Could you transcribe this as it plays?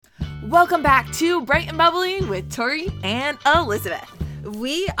Welcome back to Bright and Bubbly with Tori and Elizabeth.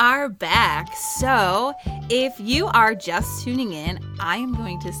 We are back. So, if you are just tuning in, I am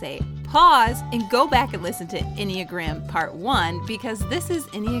going to say pause and go back and listen to Enneagram Part 1 because this is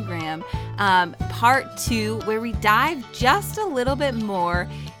Enneagram Part 2 where we dive just a little bit more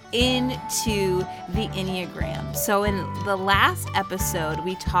into the Enneagram. So in the last episode,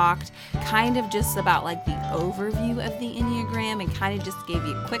 we talked kind of just about like the overview of the Enneagram and kind of just gave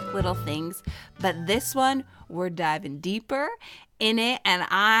you quick little things. But this one, we're diving deeper in it, and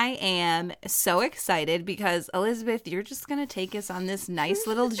I am so excited because Elizabeth, you're just going to take us on this nice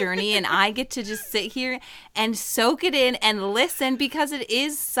little journey, and I get to just sit here and soak it in and listen because it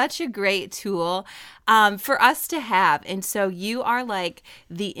is such a great tool for us to have. And so you are like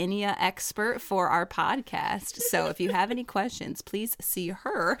the Ennea expert for our podcast. So if you have any questions, please see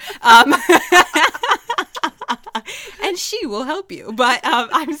her. And she will help you. But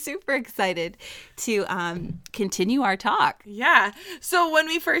I'm super excited to continue our talk. Yeah. So when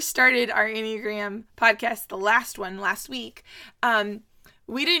we first started our Enneagram podcast, the last one last week,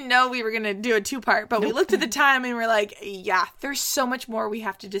 we didn't know we were going to do a 2-part, but we looked at the time and we're like, yeah, there's so much more we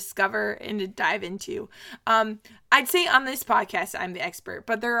have to discover and to dive into. I'd say on this podcast, I'm the expert,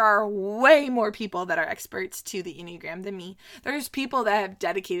 but there are way more people that are experts to the Enneagram than me. There's people that have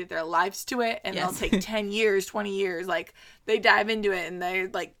dedicated their lives to it, and they'll take 10 years, 20 years. Like, they dive into it and they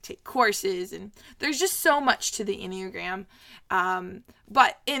like take courses, and there's just so much to the Enneagram.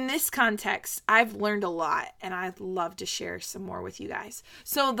 But in this context, I've learned a lot, and I'd love to share some more with you guys.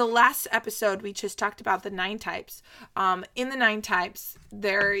 So the last episode, we just talked about the 9 types. In the 9 types,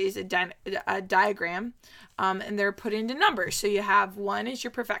 there is a diagram, and they're put into numbers. So you have 1 is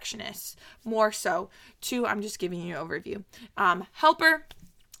your perfectionist, more so. 2, I'm just giving you an overview. Helper.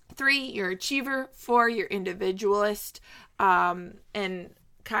 3, your achiever. 4, your individualist, and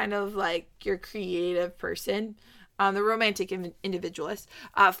kind of like your creative person. The romantic individualist.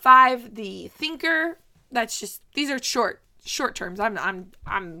 5, the thinker. That's just, these are short terms.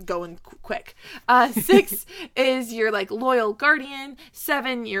 I'm going quick. 6 is your like loyal guardian.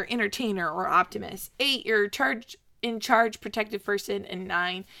 7, your entertainer or optimist. 8, your in charge protective person. And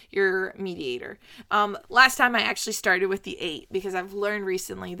 9, your mediator. Last time I actually started with the 8 because I've learned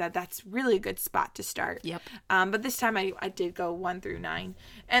recently that that's really a good spot to start. Yep. But this time I did go 1 through 9,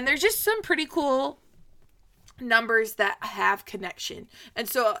 and there's just some pretty cool numbers that have connection. And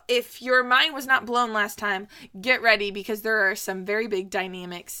so if your mind was not blown last time, get ready because there are some very big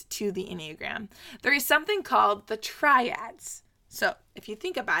dynamics to the Enneagram. There is something called the triads. So if you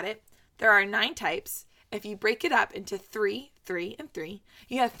think about it, there are 9 types. If you break it up into 3, 3, and 3,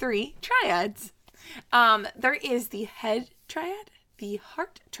 you have 3 triads. There is the head triad, the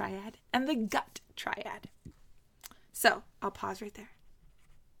heart triad, and the gut triad. So I'll pause right there.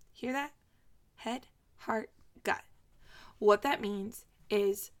 Hear that? Head, heart, gut. What that means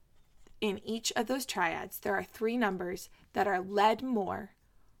is in each of those triads, there are 3 numbers that are led more,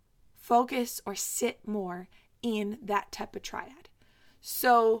 focus, or sit more in that type of triad.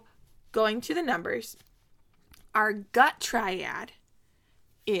 So going to the numbers, our gut triad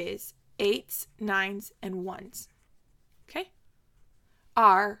is 8s, 9s, and 1s. Okay?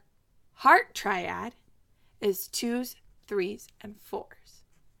 Our heart triad is 2s, 3s, and 4s.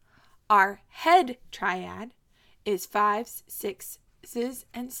 Our head triad is 5s, 6s,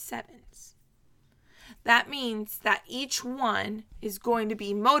 and 7s. That means that each one is going to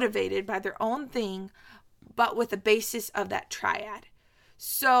be motivated by their own thing, but with the basis of that triad.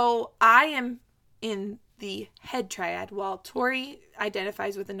 So I am in the head triad, while Tori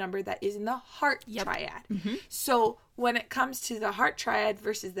identifies with a number that is in the heart triad. Mm-hmm. So when it comes to the heart triad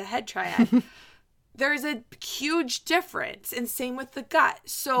versus the head triad, there's a huge difference, and same with the gut.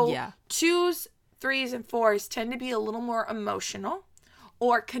 So 2s, 3s, and 4s tend to be a little more emotional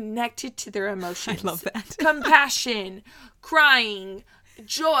or connected to their emotions. I love that. Compassion, crying,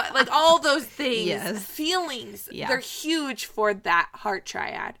 joy, like all those things, feelings, they're huge for that heart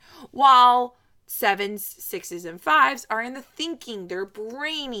triad. While 7s, 6s, and 5s are in the thinking. They're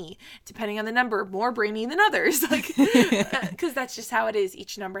brainy, depending on the number, more brainy than others. Like, because that's just how it is.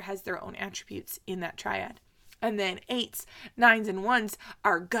 Each number has their own attributes in that triad. And then 8s, 9s, and 1s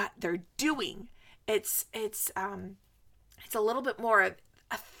are gut. They're doing. It's a little bit more of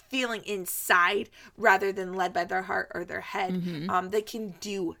a feeling inside rather than led by their heart or their head. Mm-hmm. They can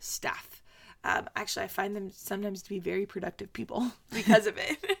do stuff. Actually, I find them sometimes to be very productive people because of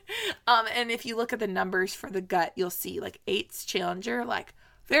it. And if you look at the numbers for the gut, you'll see like 8's Challenger, like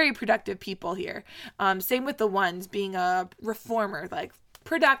very productive people here. Same with the 1s being a reformer, like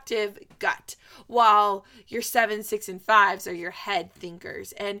productive gut, while your 7, 6, and 5s are your head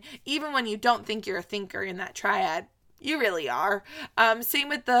thinkers. And even when you don't think you're a thinker in that triad, you really are. Same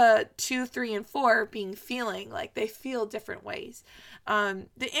with the 2, 3, and 4 being feeling, like they feel different ways. The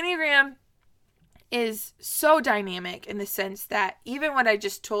Enneagram is so dynamic in the sense that even what I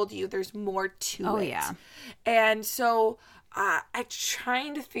just told you, there's more to it. Oh, yeah. And so I'm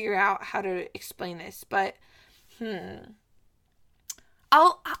trying to figure out how to explain this, but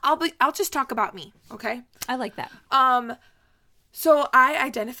I'll just talk about me, okay? I like that. So I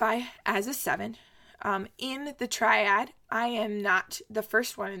identify as a 7. In the triad, I am not the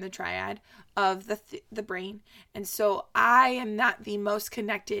first one in the triad of the brain, and so I am not the most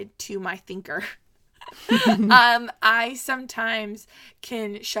connected to my thinker. I sometimes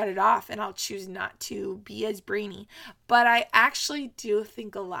can shut it off and I'll choose not to be as brainy, but I actually do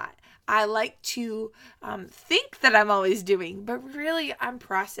think a lot. I like to think that I'm always doing, but really I'm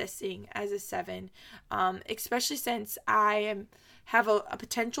processing as a 7, especially since I have a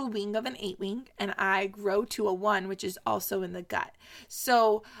potential wing of an 8 wing, and I grow to a 1, which is also in the gut.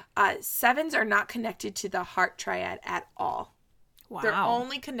 So 7s are not connected to the heart triad at all. Wow. They're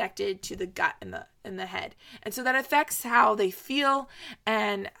only connected to the gut and the head. And so that affects how they feel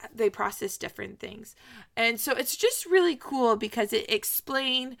and they process different things. And so it's just really cool because it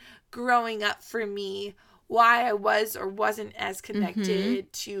explained growing up for me why I was or wasn't as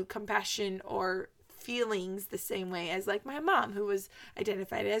connected to compassion or feelings the same way as like my mom, who was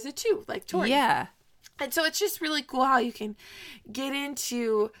identified as a 2, like Tori. Yeah. And so it's just really cool how you can get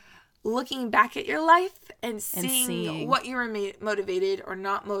into looking back at your life and seeing what you were motivated or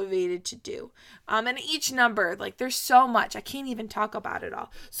not motivated to do. And each number, like there's so much, I can't even talk about it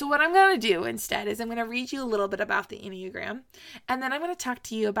all. So what I'm going to do instead is I'm going to read you a little bit about the Enneagram, and then I'm going to talk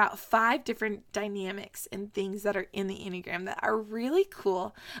to you about 5 different dynamics and things that are in the Enneagram that are really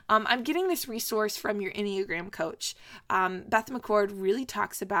cool. I'm getting this resource from your Enneagram coach. Beth McCord really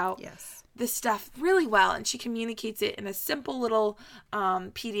talks about this stuff really well, and she communicates it in a simple little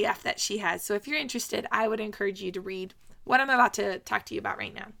PDF that she has. So if you're interested, I would encourage you to read what I'm about to talk to you about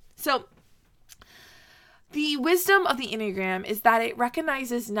right now. So the wisdom of the Enneagram is that it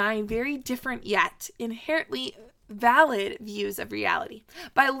recognizes 9 very different yet inherently valid views of reality.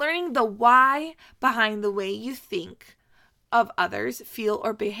 By learning the why behind the way you think of others, feel,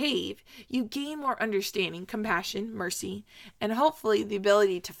 or behave, you gain more understanding, compassion, mercy, and hopefully the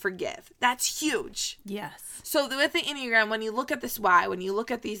ability to forgive. That's huge. Yes. So with the Enneagram, when you look at this why, when you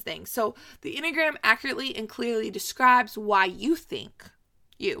look at these things, so the Enneagram accurately and clearly describes why you think,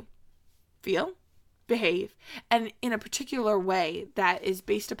 you feel, behave, and in a particular way that is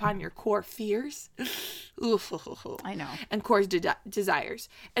based upon your core fears. I know. And core desires.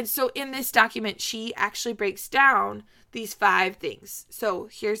 And so in this document, she actually breaks down these 5 things. So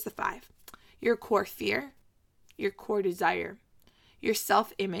here's the 5. Your core fear, your core desire, your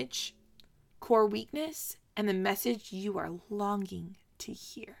self-image, core weakness, and the message you are longing to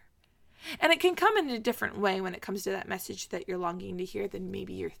hear. And it can come in a different way when it comes to that message that you're longing to hear than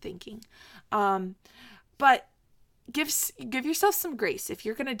maybe you're thinking. But give yourself some grace. If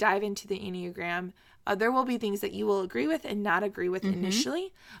you're going to dive into the Enneagram, there will be things that you will agree with and not agree with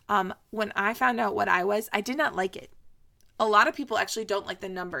initially. When I found out what I was, I did not like it. A lot of people actually don't like the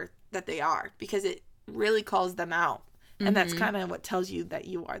number that they are because it really calls them out. And that's kind of what tells you that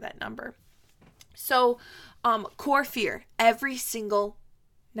you are that number. So, core fear. Every single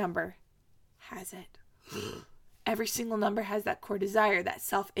number has it. Every single number has that core desire, that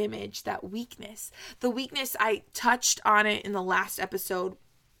self-image, that weakness. The weakness, I touched on it in the last episode,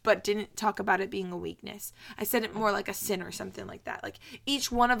 but didn't talk about it being a weakness. I said it more like a sin or something like that. Like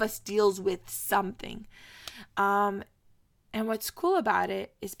each one of us deals with something. And what's cool about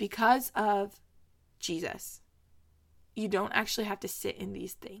it is because of Jesus, you don't actually have to sit in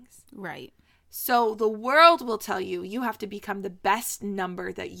these things. Right. So the world will tell you you have to become the best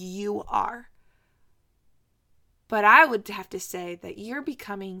number that you are. But I would have to say that you're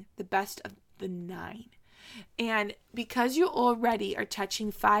becoming the best of the 9. And because you already are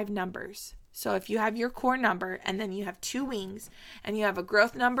touching 5 numbers, so if you have your core number and then you have 2 wings and you have a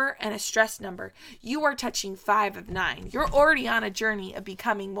growth number and a stress number, you are touching 5 of 9. You're already on a journey of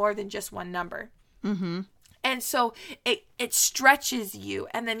becoming more than just one number. And so it stretches you,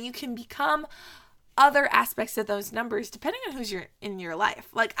 and then you can become other aspects of those numbers depending on who's in your life.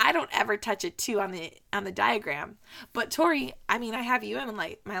 Like I don't ever touch a 2 on the diagram, but Tori, I mean, I have you in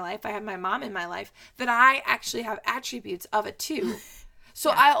my life. I have my mom in my life that I actually have attributes of a 2.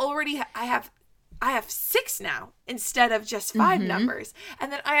 So I have I have 6 now instead of just 5 numbers.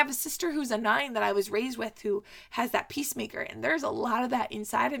 And then I have a sister who's a 9 that I was raised with who has that peacemaker. And there's a lot of that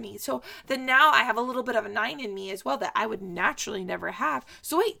inside of me. So then now I have a little bit of a 9 in me as well that I would naturally never have.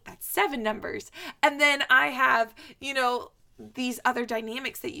 So wait, that's 7 numbers. And then I have, these other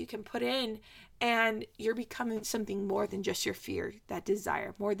dynamics that you can put in, and you're becoming something more than just your fear, that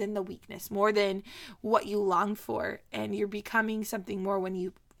desire, more than the weakness, more than what you long for. And you're becoming something more when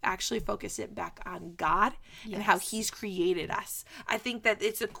you actually focus it back on God and how he's created us. I think that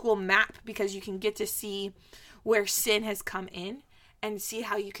it's a cool map because you can get to see where sin has come in and see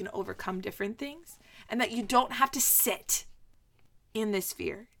how you can overcome different things, and that you don't have to sit in this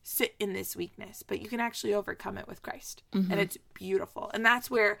fear, sit in this weakness, but you can actually overcome it with Christ. And it's beautiful. And that's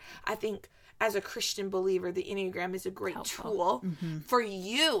where I think as a Christian believer, the Enneagram is a great tool for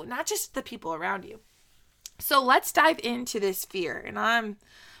you, not just the people around you. So let's dive into this fear, and I'm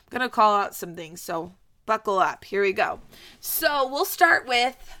going to call out some things. So buckle up. Here we go. So we'll start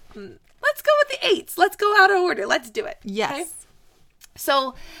with, let's go with the 8s. Let's go out of order. Let's do it. Yes. Okay?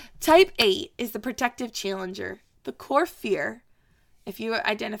 So type 8 is the protective challenger. The core fear, if you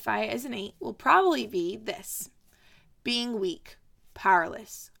identify as an 8, will probably be this: being weak,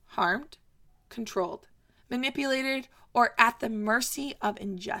 powerless, harmed, controlled, manipulated, or at the mercy of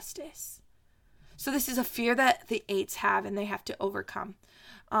injustice. So this is a fear that the 8s have and they have to overcome.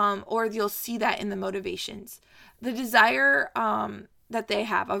 Or you'll see that in the motivations. The desire that they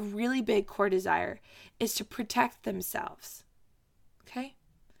have, a really big core desire, is to protect themselves. Okay?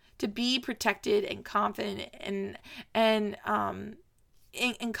 To be protected and confident and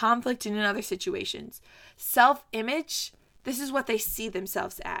in conflict and in other situations. Self-image, this is what they see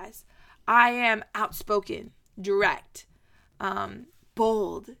themselves as. I am outspoken, direct,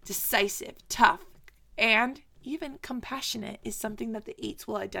 bold, decisive, tough, and even compassionate is something that the 8s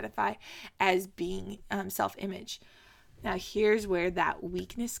will identify as being self-image. Now, here's where that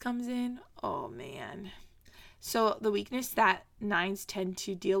weakness comes in. Oh, man. So the weakness that 9s tend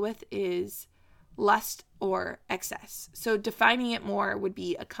to deal with is lust or excess. So defining it more would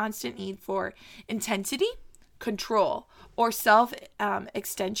be a constant need for intensity, control, or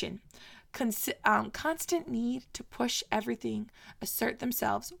self-extension. Constant need to push everything, assert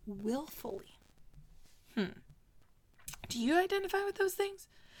themselves willfully. Do you identify with those things?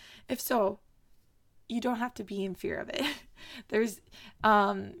 If so, you don't have to be in fear of it.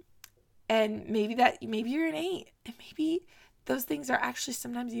 And maybe you're an 8, and maybe those things are actually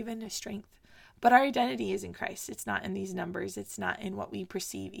sometimes even a strength. But our identity is in Christ. It's not in these numbers. It's not in what we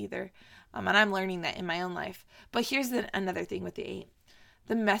perceive either. And I'm learning that in my own life. But here's another thing with the 8.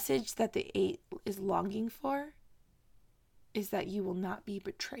 The message that the 8 is longing for is that you will not be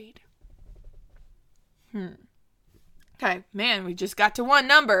betrayed. Okay, man, we just got to one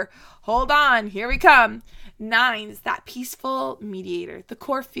number. Hold on, here we come. 9s, that peaceful mediator. The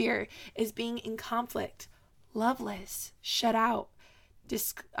core fear is being in conflict, loveless, shut out,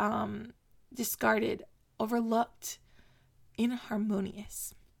 discarded, overlooked,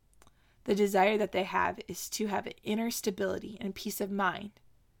 inharmonious. The desire that they have is to have inner stability and peace of mind.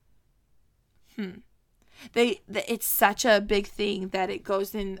 It's such a big thing that it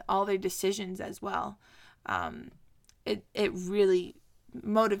goes in all their decisions as well. It really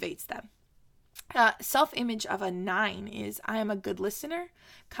motivates them. Self-image of a 9 is: I am a good listener,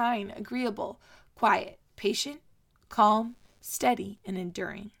 kind, agreeable, quiet, patient, calm, steady, and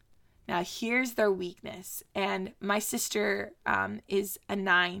enduring. Now, here's their weakness. And my sister is a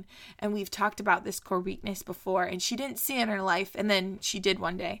 9, and we've talked about this core weakness before, and she didn't see it in her life, and then she did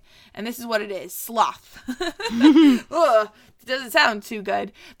one day. And this is what it is: sloth. Ugh, it doesn't sound too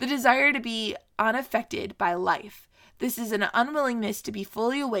good. The desire to be unaffected by life. This is an unwillingness to be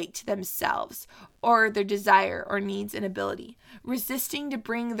fully awake to themselves or their desire or needs and ability, resisting to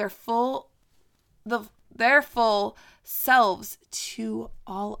bring their full selves to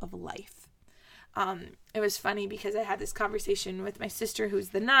all of life. It was funny because I had this conversation with my sister who's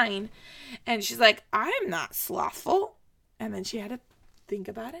the 9, and she's like, I'm not slothful. And then she had to think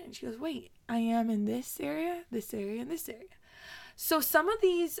about it, and she goes, wait, I am in this area, and this area. So some of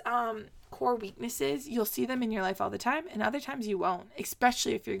these core weaknesses, you'll see them in your life all the time, and other times you won't,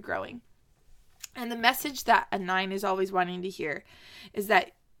 especially if you're growing. And the message that a 9 is always wanting to hear is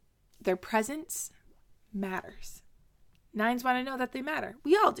that their presence matters. 9s want to know that they matter.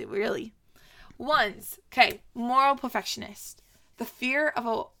 We all do, really. 1s, okay, moral perfectionist. The fear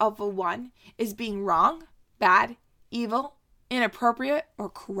of a 1 is being wrong, bad, evil, inappropriate, or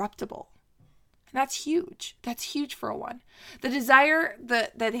corruptible. And that's huge. That's huge for a 1. The desire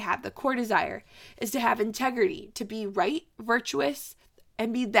that they have, the core desire, is to have integrity, to be right, virtuous,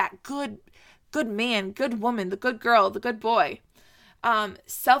 and be that good good man, good woman, the good girl, the good boy.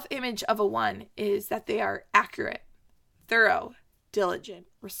 Self-image of a 1 is that they are accurate, thorough, diligent,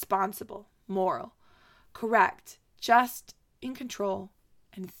 responsible, moral, correct, just, in control,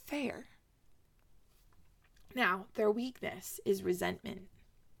 and fair. Now, their weakness is resentment.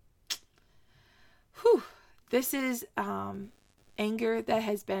 This is anger that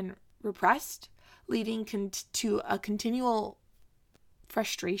has been repressed, leading to a continual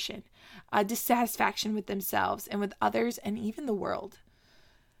frustration, dissatisfaction with themselves and with others and even the world.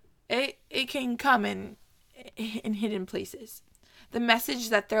 It can come in hidden places. The message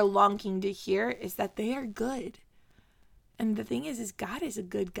that they're longing to hear is that they are good. And the thing is God is a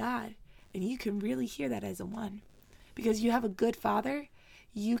good God. And you can really hear that as a 1. Because you have a good Father,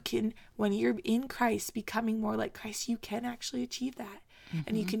 you can, when you're in Christ, becoming more like Christ, you can actually achieve that. Mm-hmm.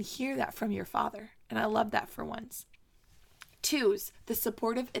 And you can hear that from your Father. And I love that for 1s. 2s, the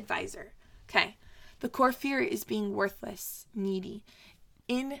supportive advisor. Okay. The core fear is being worthless, needy,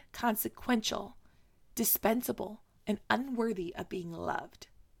 inconsequential, dispensable, and unworthy of being loved.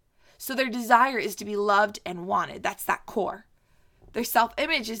 So their desire is to be loved and wanted. That's that core. Their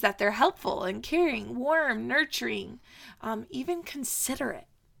self-image is that they're helpful and caring, warm, nurturing, even considerate.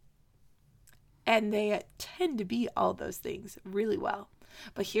 And they tend to be all those things really well.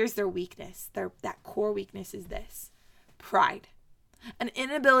 But here's their weakness. That core weakness is this: pride. An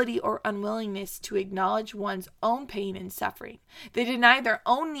inability or unwillingness to acknowledge one's own pain and suffering. They deny their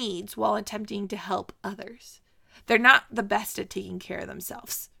own needs while attempting to help others. They're not the best at taking care of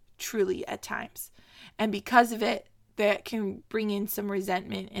themselves, truly, at times. And because of it, that can bring in some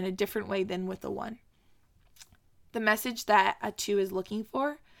resentment in a different way than with a 1. The message that a 2 is looking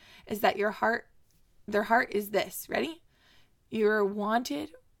for is that their heart is this. Ready? You're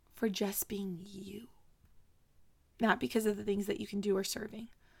wanted for just being you. Not because of the things that you can do or serving.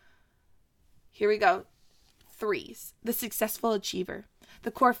 Here we go. 3s. The successful achiever.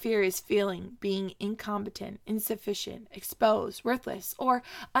 The core fear is being incompetent, insufficient, exposed, worthless, or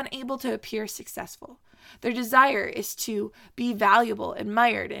unable to appear successful. Their desire is to be valuable,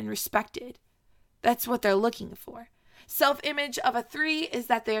 admired, and respected. That's what they're looking for. Self-image of a 3 is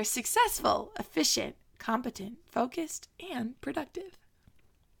that they are successful, efficient, competent, focused, and productive.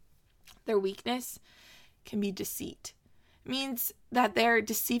 Their weakness can be deceit. It means that they're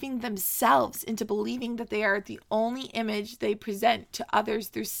deceiving themselves into believing that they are the only image they present to others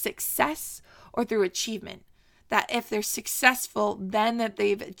through success or through achievement. That if they're successful, then that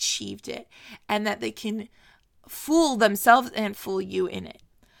they've achieved it, and that they can fool themselves and fool you in it.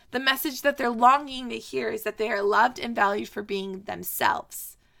 The message that they're longing to hear is that they are loved and valued for being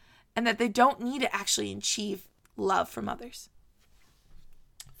themselves, and that they don't need to actually achieve love from others.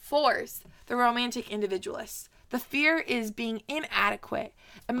 4s, the romantic individualist. The fear is being inadequate,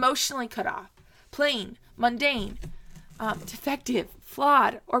 emotionally cut off, plain, mundane, defective,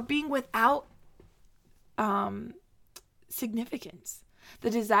 flawed, or being without significance.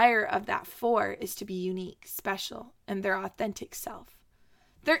 The desire of that 4 is to be unique, special, and their authentic self.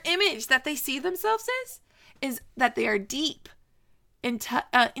 Their image that they see themselves is that they are deep,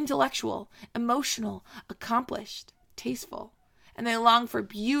 intellectual, emotional, accomplished, tasteful, and they long for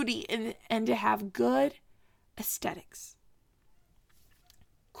beauty and to have good aesthetics.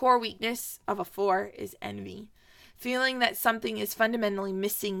 Core weakness of a 4 is envy, feeling that something is fundamentally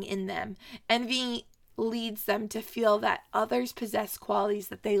missing in them. Envy leads them to feel that others possess qualities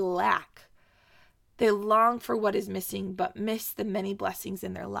that they lack. They long for what is missing, but miss the many blessings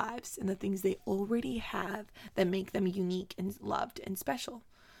in their lives and the things they already have that make them unique and loved and special.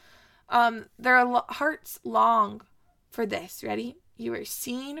 Their hearts long for this. Ready? You are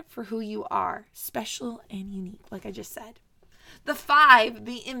seen for who you are, special and unique, like I just said. The 5,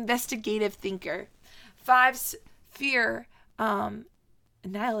 the investigative thinker. 5s fear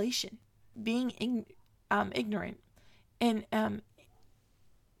annihilation, being ignorant, and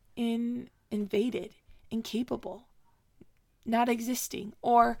invaded, incapable, not existing,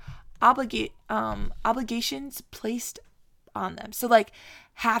 or obligations placed on them. So like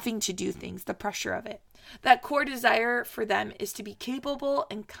having to do things, the pressure of it. That core desire for them is to be capable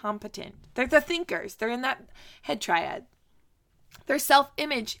and competent. They're the thinkers. They're in that head triad. Their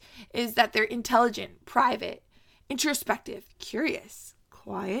self-image is that they're intelligent, private, introspective, curious,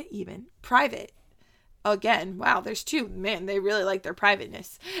 quiet even, private. Again, wow, there's 2. Man, they really like their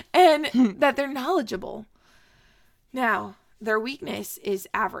privateness. And that they're knowledgeable. Now, their weakness is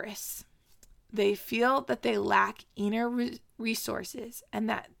avarice. They feel that they lack inner resources and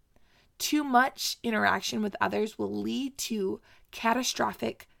that too much interaction with others will lead to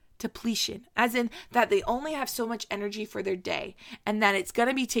catastrophic depletion, as in that they only have so much energy for their day and that it's going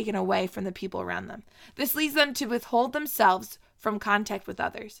to be taken away from the people around them. This leads them to withhold themselves from contact with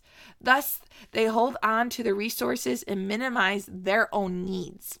others. Thus, they hold on to the resources and minimize their own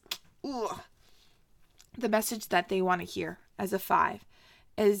needs. Ugh. The message that they want to hear as a 5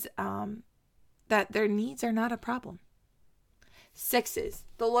 is that their needs are not a problem. 6s,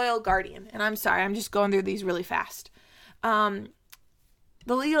 the loyal guardian. And I'm sorry, I'm just going through these really fast. The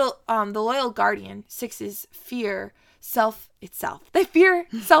loyal guardian, 6s fear self itself. They fear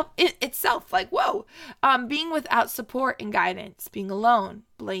itself. Like, whoa. Being without support and guidance, being alone,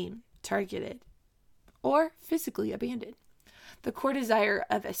 blamed, targeted, or physically abandoned. The core desire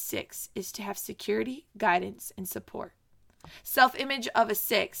of a 6 is to have security, guidance, and support. Self-image of a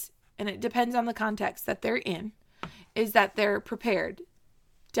 6, and it depends on the context that they're in, is that they're prepared,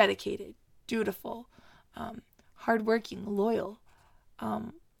 dedicated, dutiful, hardworking, loyal,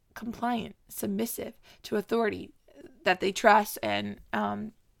 compliant, submissive to authority that they trust, and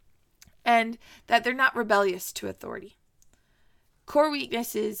that they're not rebellious to authority. Core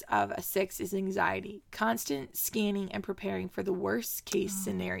weaknesses of a 6 is anxiety, constant scanning and preparing for the worst case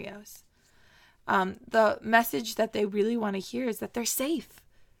scenarios. The message that they really want to hear is that they're safe.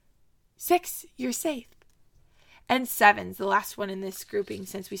 6, you're safe. And 7s, the last one in this grouping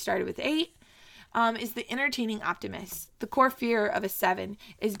since we started with 8, is the entertaining optimist. The core fear of a 7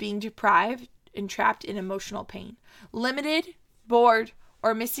 is being deprived and trapped in emotional pain, limited, bored,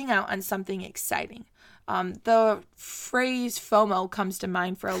 or missing out on something exciting. The phrase FOMO comes to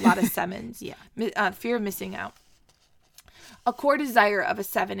mind for a lot of 7s. Fear of missing out. A core desire of a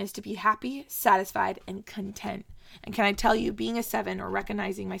 7 is to be happy, satisfied, and content. And can I tell you, being a 7 or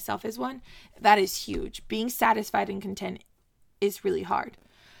recognizing myself as one, that is huge. Being satisfied and content is really hard.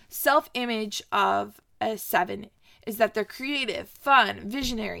 Self-image of a 7 is that they're creative, fun,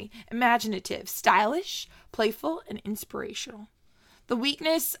 visionary, imaginative, stylish, playful, and inspirational. The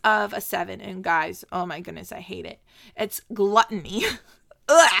weakness of a 7, and guys, oh my goodness, I hate it. It's gluttony.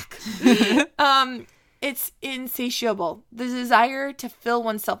 Ugh. It's insatiable. The desire to fill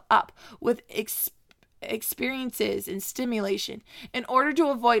oneself up with experiences and stimulation. In order to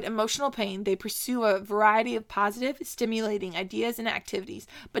avoid emotional pain, they pursue a variety of positive, stimulating ideas and activities,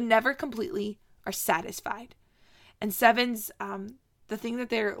 but never completely are satisfied. And 7s, the thing that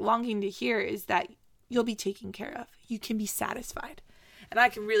they're longing to hear is that you'll be taken care of. You can be satisfied. And I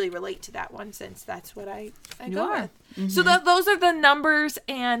can really relate to that one since that's what I go with. Mm-hmm. So those are the numbers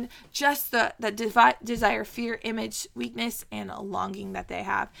and just the desire, fear, image, weakness, and a longing that they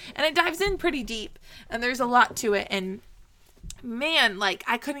have. And it dives in pretty deep. And there's a lot to it. And man, like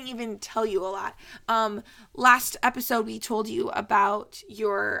I couldn't even tell you a lot. Last episode, we told you about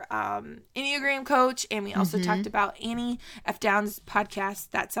your Enneagram coach. And we also talked about Annie F. Downs' podcast.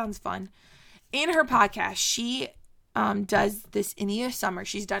 That sounds fun. In her podcast, she does this Ennea Summer.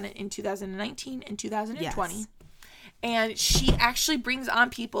 She's done it in 2019 and 2020. Yes. And she actually brings on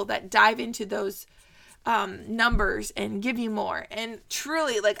people that dive into those numbers and give you more. And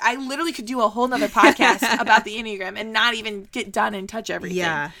truly, like, I literally could do a whole nother podcast about the Enneagram and not even get done and touch everything.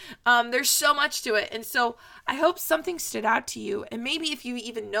 Yeah. There's so much to it. And so I hope something stood out to you. And maybe if you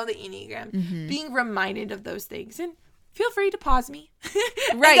even know the Enneagram, being reminded of those things. And feel free to pause me.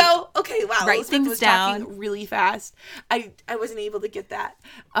 Right. And go, okay, wow, write things was down. Talking really fast. I wasn't able to get that.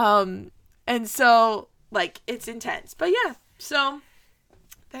 And so, like, it's intense. But yeah, so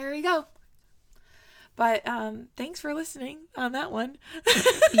there you go. But thanks for listening on that one.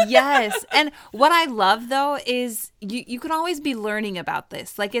 Yes. And what I love, though, is you can always be learning about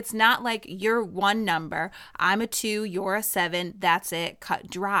this. Like, it's not like you're one number. I'm a 2, you're a 7. That's it. Cut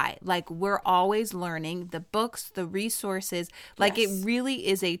dry. Like, we're always learning the books, the resources. Like, yes. It really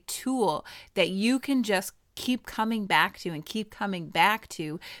is a tool that you can just keep coming back to and keep coming back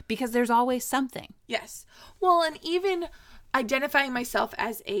to because there's always something. Yes. Well, and even identifying myself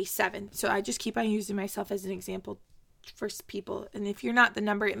as a 7. So I just keep on using myself as an example for people. And if you're not the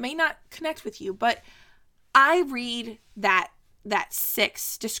number, it may not connect with you. But I read that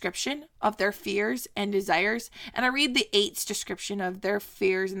 6 description of their fears and desires. And I read the 8's description of their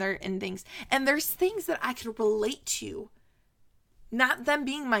fears and things. And there's things that I can relate to. Not them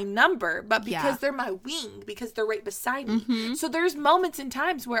being my number, but because they're my wing, because they're right beside me. Mm-hmm. So there's moments and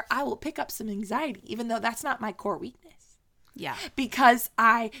times where I will pick up some anxiety, even though that's not my core weakness. Yeah. Because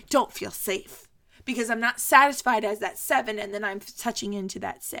I don't feel safe. because I'm not satisfied as that 7, and then I'm touching into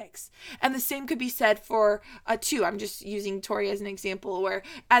that 6. And the same could be said for a 2. I'm just using Tori as an example, where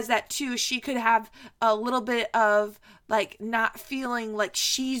as that 2, she could have a little bit of like not feeling like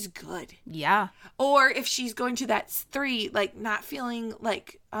she's good. Yeah. Or if she's going to that 3, like not feeling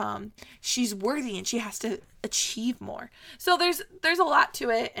like she's worthy and she has to achieve more. So there's a lot to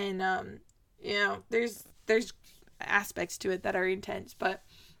it, and you know, there's aspects to it that are intense. But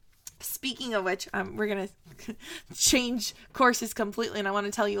speaking of which, we're gonna change courses completely, and I want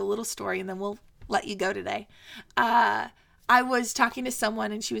to tell you a little story, and then we'll let you go today. I was talking to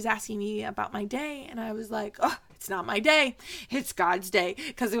someone, and she was asking me about my day, and I was like, oh, it's not my day, it's God's day,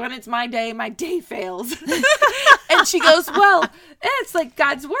 because when it's my day fails. And she goes, well, it's like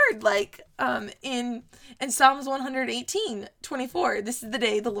God's word, like in Psalms 118:24, this is the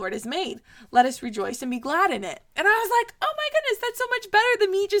day the Lord has made, let us rejoice and be glad in it. And I was like, oh my goodness, that's so much better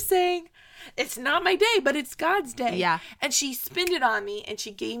than me just saying it's not my day, but it's God's day. Yeah. And she spinned it on me, and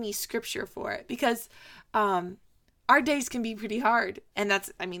she gave me scripture for it, because our days can be pretty hard. And that's,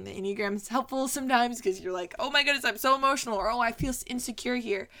 I mean, the Enneagram is helpful sometimes, because you're like, oh my goodness, I'm so emotional, or oh, I feel insecure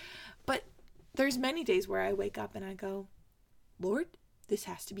here. But there's many days where I wake up and I go, Lord, this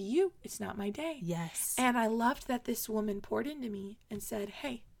has to be you. It's not my day. Yes. And I loved that this woman poured into me and said,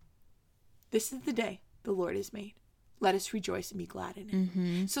 hey, this is the day the Lord has made. Let us rejoice and be glad in it.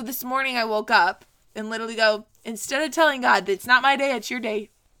 Mm-hmm. So this morning I woke up and literally go, instead of telling God that it's not my day, it's your day,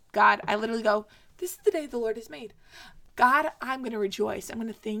 God, I literally go, this is the day the Lord has made. God, I'm going to rejoice. I'm going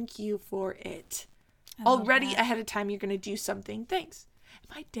to thank you for it. Already ahead of time, you're going to do something. Thanks.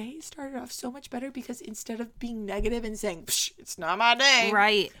 My day started off so much better, because instead of being negative and saying, psh, it's not my day.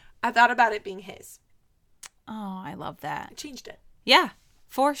 Right. I thought about it being his. Oh, I love that. I changed it. Yeah,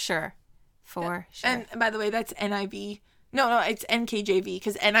 for sure. For sure. And by the way, that's NIV. No, it's NKJV,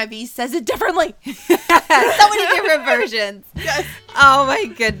 because NIV says it differently. So many different versions. Yes. Oh my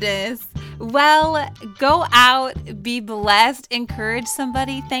goodness. Well, go out, be blessed, encourage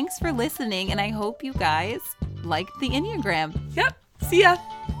somebody. Thanks for listening, and I hope you guys liked the Enneagram. Yep. See ya.